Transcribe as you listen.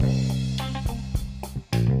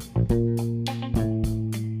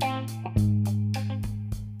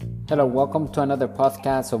Hello, welcome to another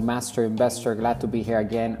podcast of Master Investor. Glad to be here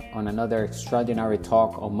again on another extraordinary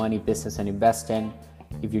talk on money, business, and investing.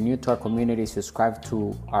 If you're new to our community, subscribe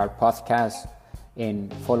to our podcast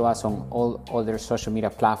and follow us on all other social media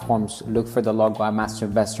platforms. Look for the logo at Master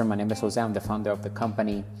Investor. My name is Jose. I'm the founder of the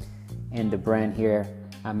company and the brand here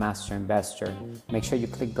at Master Investor. Make sure you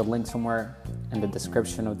click the link somewhere in the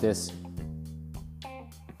description of this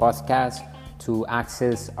podcast to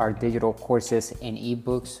access our digital courses and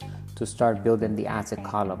ebooks to start building the asset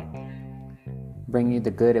column. Bring you the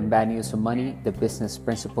good and bad news of money, the business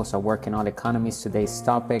principles that work in all economies. Today's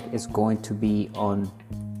topic is going to be on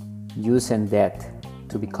using debt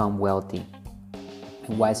to become wealthy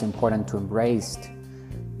and why it's important to embrace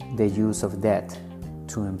the use of debt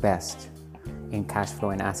to invest in cash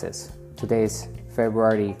flow and assets. Today is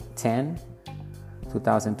February 10,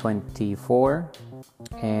 2024,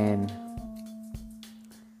 and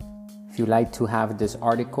if you'd like to have this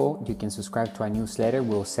article, you can subscribe to our newsletter.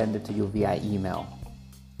 We'll send it to you via email.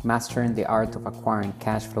 Mastering the art of acquiring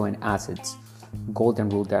cash flow and assets. Golden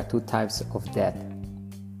rule: there are two types of debt: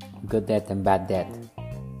 good debt and bad debt.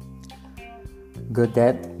 Good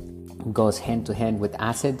debt goes hand to hand with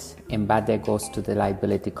assets, and bad debt goes to the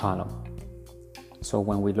liability column. So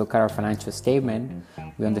when we look at our financial statement,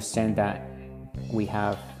 we understand that we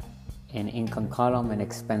have an income column, an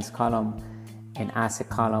expense column, an asset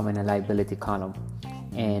column, and a liability column,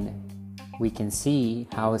 and we can see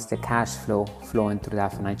how is the cash flow flowing through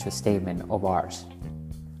that financial statement of ours.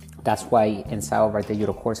 That's why inside of our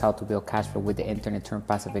digital course, How to Build Cash Flow with the Internet Turn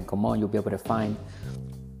Passive Income On, you'll be able to find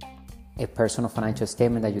a personal financial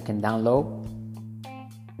statement that you can download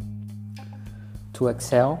to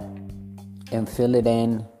Excel and fill it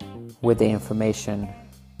in with the information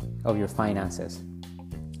of your finances,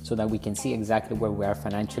 so that we can see exactly where we are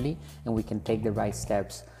financially and we can take the right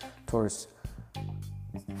steps towards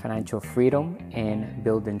financial freedom and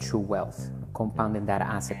building true wealth, compounding that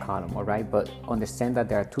asset column, all right? But understand that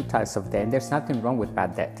there are two types of debt, and there's nothing wrong with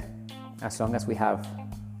bad debt as long as we have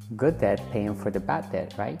good debt paying for the bad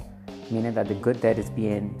debt, right? Meaning that the good debt is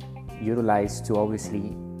being utilized to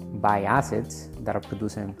obviously buy assets that are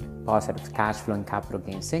producing positive cash flow and capital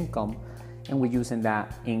gains income, and we're using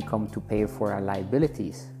that income to pay for our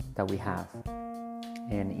liabilities that we have.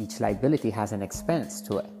 And each liability has an expense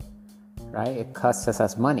to it, right? It costs us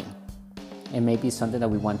as money. It may be something that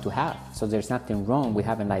we want to have. So there's nothing wrong with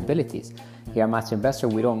having liabilities. Here at Master Investor,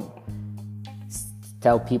 we don't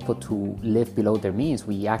tell people to live below their means.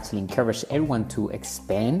 We actually encourage everyone to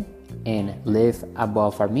expand and live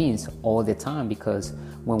above our means all the time, because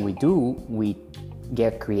when we do, we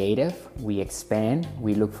get creative, we expand,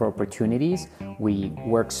 we look for opportunities, we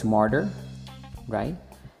work smarter, right?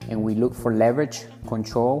 And we look for leverage,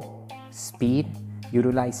 control, speed,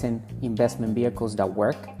 utilizing investment vehicles that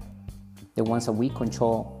work, the ones that we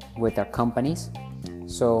control with our companies.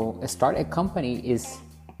 So start a company is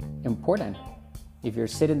important. If you're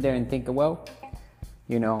sitting there and thinking, well,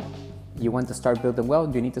 you want to start building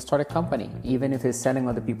wealth, you need to start a company, even if it's selling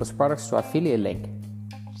other people's products to affiliate link,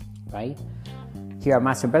 right? Here at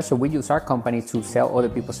Master Investor, we use our company to sell other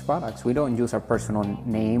people's products. We don't use our personal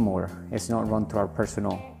name, or it's not run through our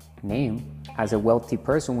personal name. As a wealthy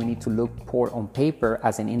person, we need to look poor on paper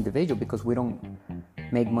as an individual, because we don't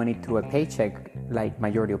make money through a paycheck like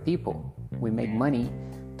majority of people. We make money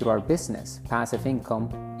through our business, passive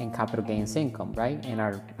income and capital gains income, right? And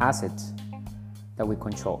our assets that we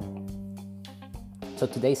control. So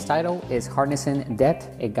today's title is Harnessing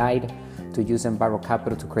Debt, a guide to use and borrow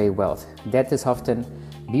capital to create wealth. Debt is often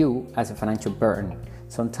viewed as a financial burden,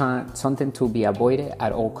 something to be avoided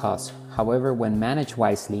at all costs. However, when managed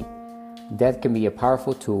wisely, debt can be a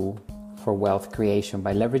powerful tool for wealth creation.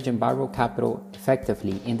 By leveraging borrowed capital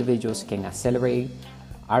effectively, individuals can accelerate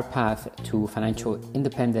our path to financial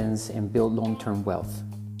independence and build long-term wealth.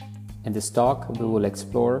 In this talk, we will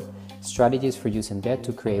explore strategies for using debt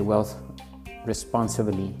to create wealth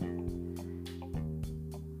responsibly.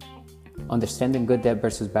 Understanding good debt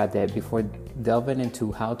versus bad debt. Before delving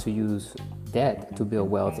into how to use debt to build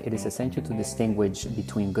wealth, it is essential to distinguish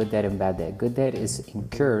between good debt and bad debt. Good debt is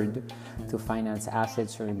incurred to finance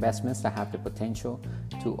assets or investments that have the potential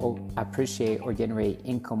to appreciate or generate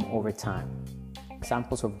income over time.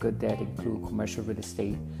 Examples of good debt include commercial real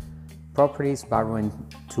estate properties, borrowing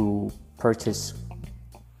to purchase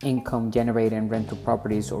income generating rental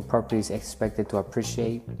properties or properties expected to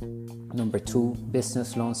appreciate. Number 2,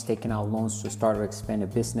 business loans, taking out loans to start or expand a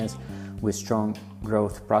business with strong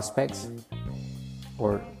growth prospects,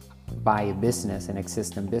 or buy a business, an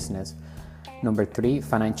existing business. Number 3,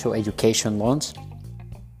 financial education loans.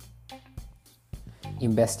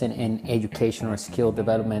 investing in education or skill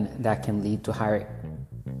development that can lead to higher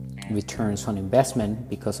returns on investment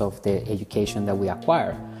because of the education that we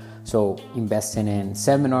acquire. So investing in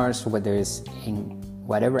seminars, whether it's in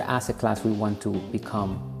whatever asset class we want to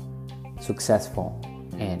become successful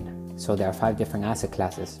in. So there are 5 different asset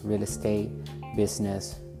classes: real estate,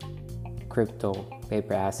 business, crypto,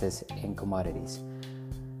 paper assets, and commodities.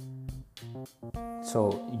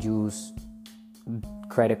 So use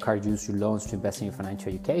credit card, use your loans to invest in your financial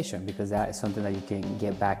education, because that is something that you can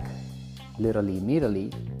get back literally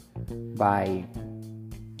immediately by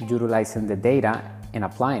utilizing the data and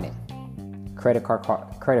applying it. Credit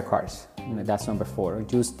cards, that's number 4.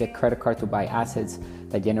 Use the credit card to buy assets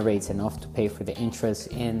that generates enough to pay for the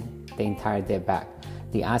interest and the entire debt back.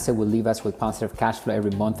 The asset will leave us with positive cash flow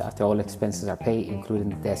every month after all expenses are paid, including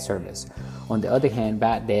the debt service. On the other hand,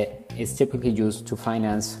 bad debt is typically used to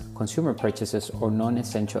finance consumer purchases or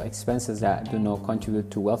non-essential expenses that do not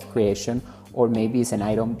contribute to wealth creation, or maybe it's an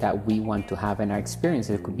item that we want to have in our experience.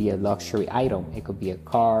 It could be a luxury item, it could be a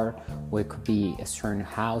car, or it could be a certain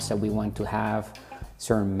house that we want to have,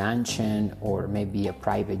 certain mansion, or maybe a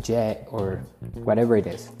private jet, or whatever it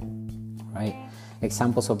is, right?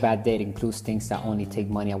 Examples of bad debt includes things that only take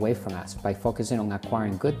money away from us. By focusing on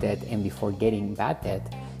acquiring good debt and before getting bad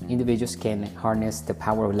debt, individuals can harness the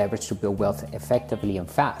power of leverage to build wealth effectively and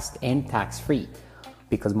fast and tax-free,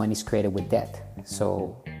 because money is created with debt.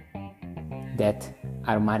 So debt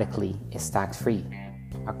automatically is tax-free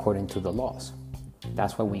according to the laws.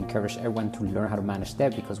 That's why we encourage everyone to learn how to manage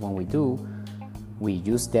debt, because when we do, we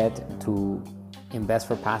use debt to invest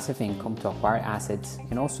for passive income, to acquire assets,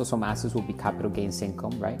 and also some assets will be capital gains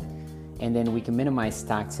income, right? And then we can minimize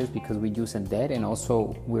taxes because we're using debt, and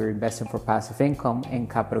also we're investing for passive income and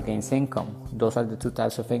capital gains income. Those are the 2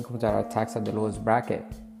 types of income that are taxed at the lowest bracket.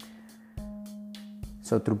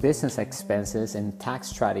 So through business expenses and tax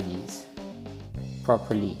strategies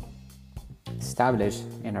properly established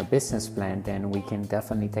in our business plan, then we can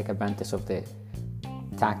definitely take advantage of the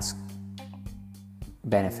tax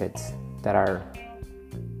benefits that are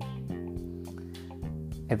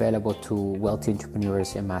available to wealthy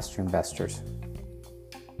entrepreneurs and master investors.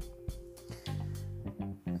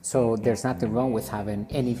 So there's nothing wrong with having,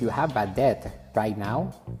 and if you have bad debt right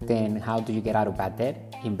now, then how do you get out of bad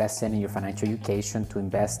debt? Investing in your financial education to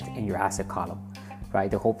invest in your asset column, right?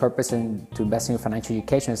 The whole purpose to invest in your financial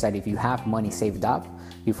education is that if you have money saved up,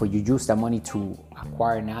 before you use that money to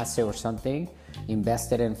acquire an asset or something,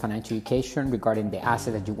 invest it in financial education regarding the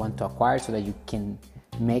asset that you want to acquire, so that you can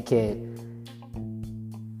make a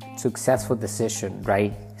successful decision,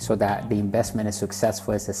 right? So that the investment is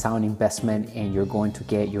successful, it's a sound investment, and you're going to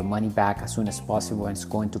get your money back as soon as possible, and it's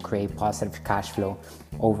going to create positive cash flow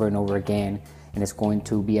over and over again, and it's going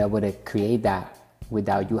to be able to create that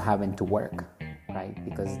without you having to work, right?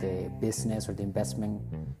 Because the business or the investment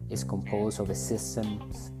is composed of a system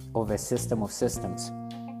of systems,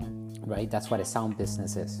 right? That's what a sound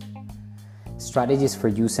business is. Strategies for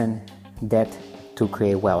using debt to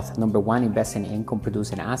create wealth. Number 1, invest in income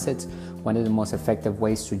producing assets. One of the most effective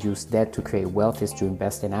ways to use debt to create wealth is to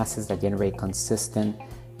invest in assets that generate consistent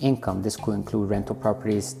income. This could include rental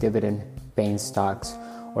properties, dividend paying stocks,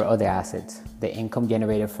 or other assets. The income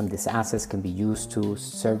generated from these assets can be used to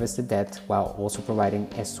service the debt while also providing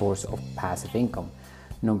a source of passive income.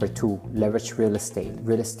 Number 2, leverage real estate.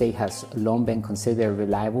 Real estate has long been considered a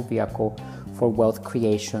reliable vehicle for wealth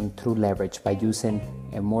creation through leverage. By using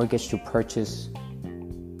a mortgage to purchase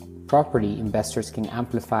property, investors can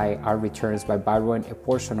amplify our returns by borrowing a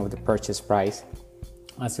portion of the purchase price.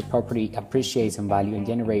 As the property appreciates in value and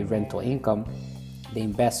generate rental income, the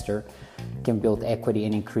investor can build equity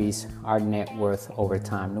and increase our net worth over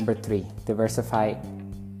time. Number 3, diversify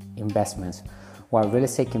investments. While real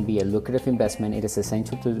estate can be a lucrative investment, it is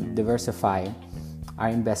essential to diversify our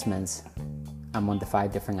investments among the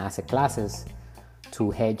 5 different asset classes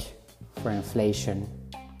to hedge for inflation,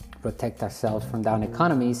 protect ourselves from down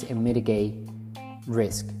economies, and mitigate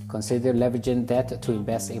risk. Consider leveraging debt to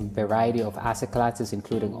invest in a variety of asset classes,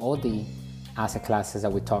 including all the asset classes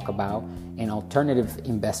that we talk about, and alternative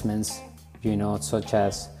investments, such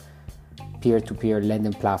as peer-to-peer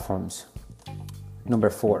lending platforms.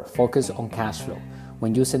 Number 4, focus on cash flow.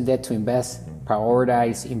 When using debt to invest,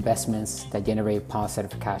 prioritize investments that generate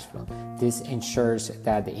positive cash flow. This ensures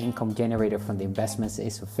that the income generated from the investments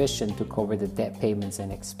is sufficient to cover the debt payments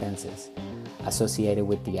and expenses associated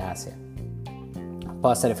with the asset.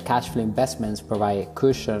 Positive cash flow investments provide a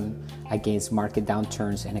cushion against market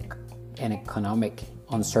downturns and economic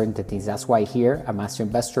uncertainties. That's why here at Master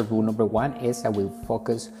Investor, rule number 1 is that we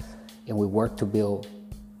focus and we work to build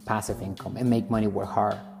passive income and make money work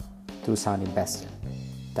hard through sound investing.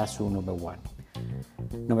 That's rule number 1.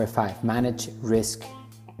 Number 5, manage risk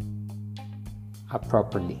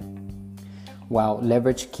appropriately. While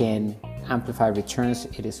leverage can amplify returns,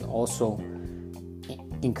 it is also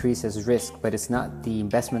increases risk, but it's not the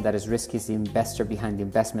investment that is risky, it's the investor behind the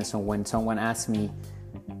investment. So when someone asks me,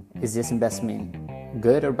 is this investment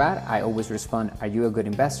good or bad? I always respond, are you a good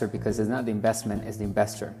investor? Because it's not the investment, it's the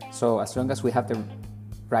investor. So as long as we have the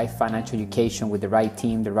right financial education with the right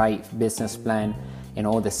team, the right business plan, and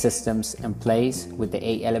all the systems in place with the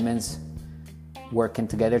 8 elements working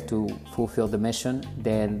together to fulfill the mission,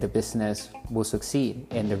 then the business will succeed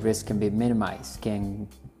and the risk can be minimized, can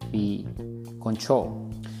be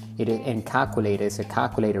controlled. And calculated, it's a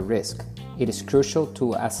calculated risk. It is crucial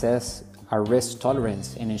to assess our risk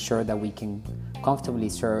tolerance and ensure that we can comfortably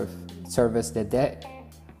service the debt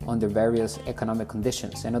under various economic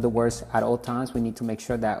conditions. In other words, at all times, we need to make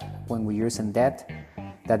sure that when we're using debt,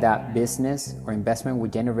 that business or investment will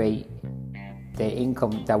generate the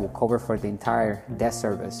income that will cover for the entire debt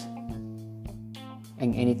service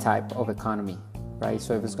in any type of economy, right?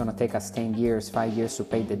 So if it's going to take us 10 years, 5 years to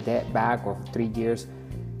pay the debt back, or 3 years,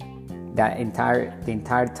 the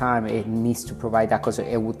entire time it needs to provide that, because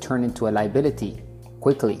it will turn into a liability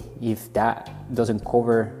quickly. If that doesn't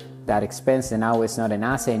cover that expense, then now it's not an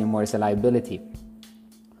asset anymore, it's a liability.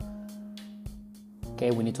 Okay,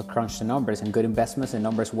 we need to crunch the numbers. And good investments, the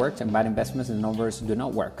numbers work, and bad investments, the numbers do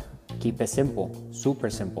not work. Keep it simple, super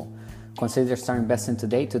simple. Consider starting investing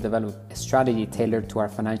today to develop a strategy tailored to our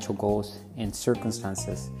financial goals and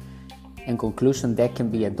circumstances. In conclusion, debt can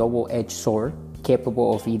be a double-edged sword,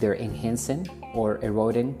 capable of either enhancing or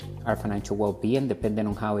eroding our financial well-being, depending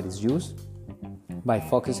on how it is used. By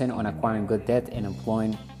focusing on acquiring good debt and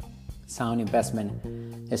employing sound investment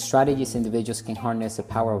strategies, individuals can harness the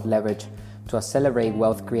power of leverage to accelerate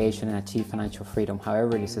wealth creation and achieve financial freedom.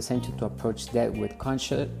 However, it is essential to approach debt with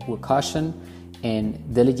caution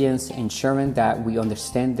and diligence, ensuring that we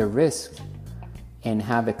understand the risks and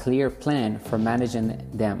have a clear plan for managing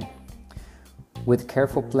them. With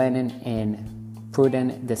careful planning and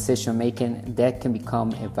prudent decision-making, debt can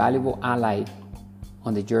become a valuable ally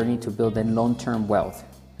on the journey to building long-term wealth.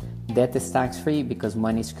 Debt is tax-free because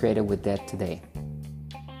money is created with debt today.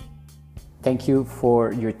 Thank you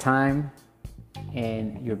for your time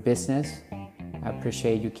and your business. I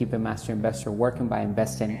appreciate you keeping Master Investor working by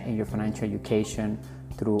investing in your financial education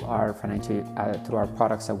through our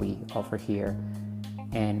products that we offer here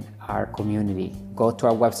and our community. Go to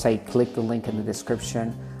our website, click the link in the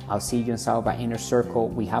description. I'll see you inside of our inner circle.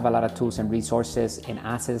 We have a lot of tools and resources and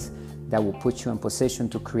assets that will put you in position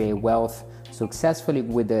to create wealth successfully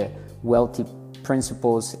with the wealthy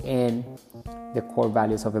principles and the core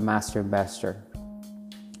values of a master investor.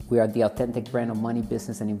 We are the authentic brand of money,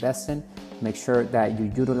 business, and investing. Make sure that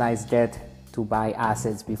you utilize debt to buy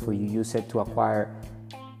assets before you use it to acquire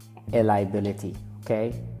a liability,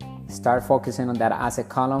 okay? Start focusing on that asset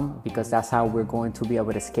column, because that's how we're going to be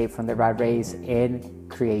able to escape from the rat race and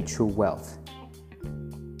create true wealth.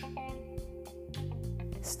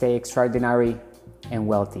 Stay extraordinary and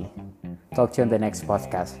wealthy. Talk to you on the next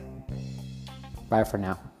podcast. Bye for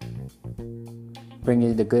now. Bring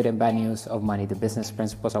you the good and bad news of money, the business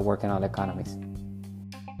principles of working on economies.